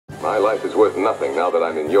My life is worth nothing now that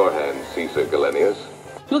I'm in your hands, Caesar Galenius.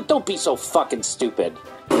 Look, don't be so fucking stupid.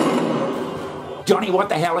 Johnny, what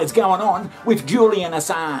the hell is going on with Julian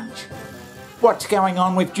Assange? What's going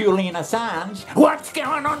on with Julian Assange? What's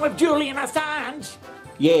going on with Julian Assange?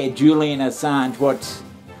 Yeah, Julian Assange,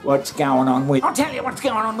 what's going on with... I'll tell you what's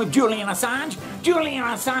going on with Julian Assange. Julian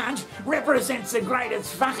Assange represents the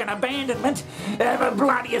greatest fucking abandonment of a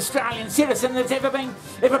bloody Australian citizen that's ever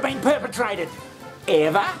been perpetrated.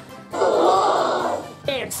 Ever?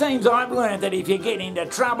 It seems I've learned that if you get into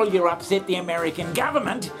trouble, you upset the American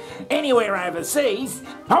government. Anywhere overseas,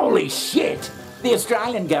 holy shit, the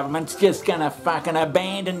Australian government's just gonna fucking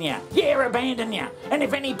abandon you. Yeah, abandon you. And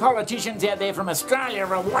if any politicians out there from Australia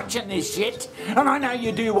are watching this shit, and I know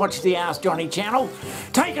you do watch the Ask Johnny channel,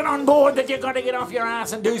 take it on board that you've got to get off your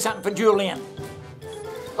ass and do something for Julian.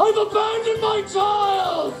 I've abandoned my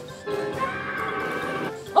child!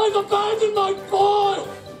 I've abandoned my boy!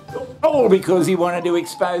 All because he wanted to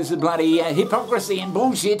expose the bloody hypocrisy and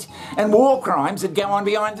bullshit and war crimes that go on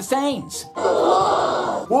behind the scenes.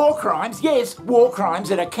 War crimes, yes, war crimes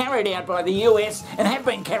that are carried out by the US and have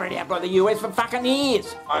been carried out by the US for fucking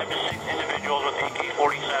years. I'm 6 individuals with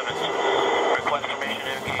AK-47s. Request permission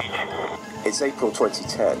to engage. It's April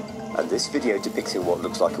 2010, and this video depicting what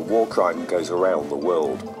looks like a war crime goes around the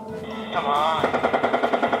world. Come on.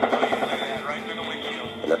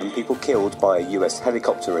 11 people killed by a US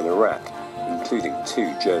helicopter in Iraq, including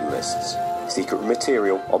 2 journalists. Secret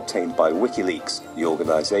material obtained by WikiLeaks, the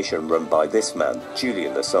organisation run by this man,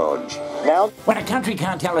 Julian Assange. Now, when a country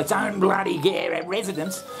can't tell its own bloody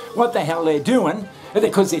residents what the hell they're doing,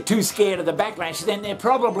 because they're too scared of the backlash, then they're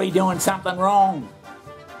probably doing something wrong.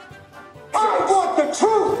 I want the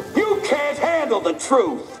truth! You can't handle the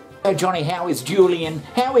truth! So Johnny, how is Julian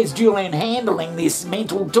handling this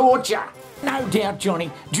mental torture? No doubt, Johnny,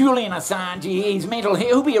 Julian Assange, he's mental.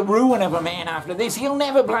 He'll be a ruin of a man after this. He'll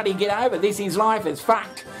never bloody get over this. His life is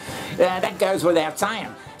fucked. That goes without saying.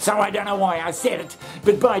 So I don't know why I said it,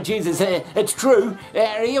 but by Jesus, it's true.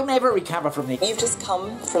 He'll never recover from this. You've just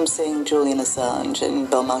come from seeing Julian Assange in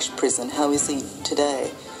Belmarsh prison. How is he today?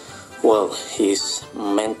 Well, he's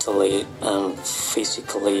mentally and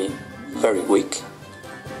physically very weak.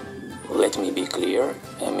 Let me be clear.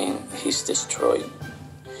 I mean, he's destroyed.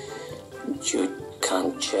 You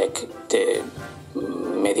can't check the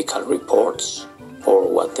medical reports or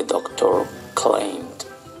what the doctor claimed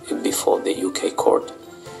before the UK court.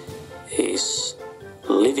 He's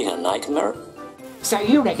living a nightmare. So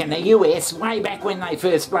you reckon the US, way back when they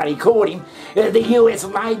first bloody caught him, the US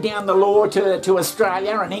laid down the law to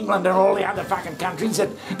Australia and England and all the other fucking countries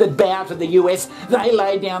that bow to the US. They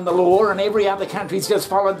laid down the law and every other country's just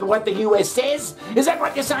followed what the US says? Is that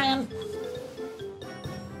what you're saying?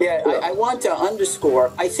 Yeah, I want to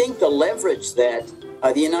underscore, I think the leverage that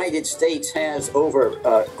the United States has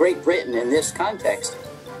over Great Britain in this context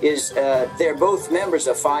is they're both members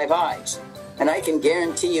of Five Eyes. And I can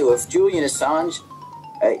guarantee you if Julian Assange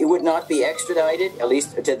it would not be extradited, at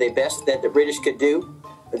least to the best that the British could do,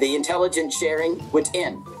 the intelligence sharing would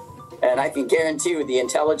end. And I can guarantee you the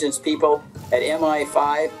intelligence people at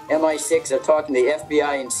MI5, MI6 are talking to the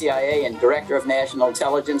FBI and CIA and Director of National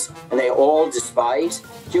Intelligence, and they all despise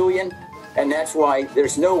Julian. And that's why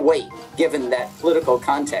there's no way, given that political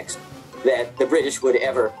context, that the British would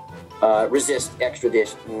ever resist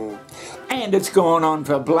extradition. And it's gone on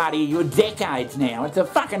for bloody decades now. It's a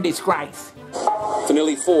fucking disgrace. For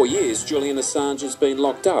nearly 4 years, Julian Assange has been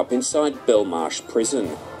locked up inside Belmarsh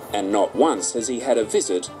prison. And not once has he had a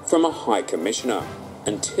visit from a High Commissioner.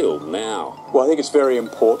 Until now. Well, I think it's very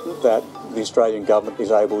important that the Australian government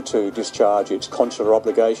is able to discharge its consular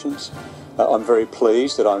obligations. I'm very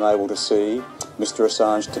pleased that I'm able to see Mr.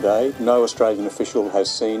 Assange today. No Australian official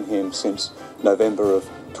has seen him since November of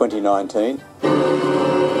 2019.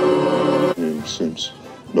 Since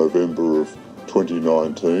November of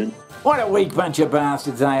 2019. What a weak bunch of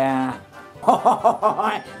bastards they are.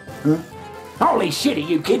 Holy shit, are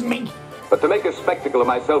you kidding me? But to make a spectacle of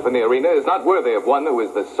myself in the arena is not worthy of one who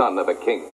is the son of a king.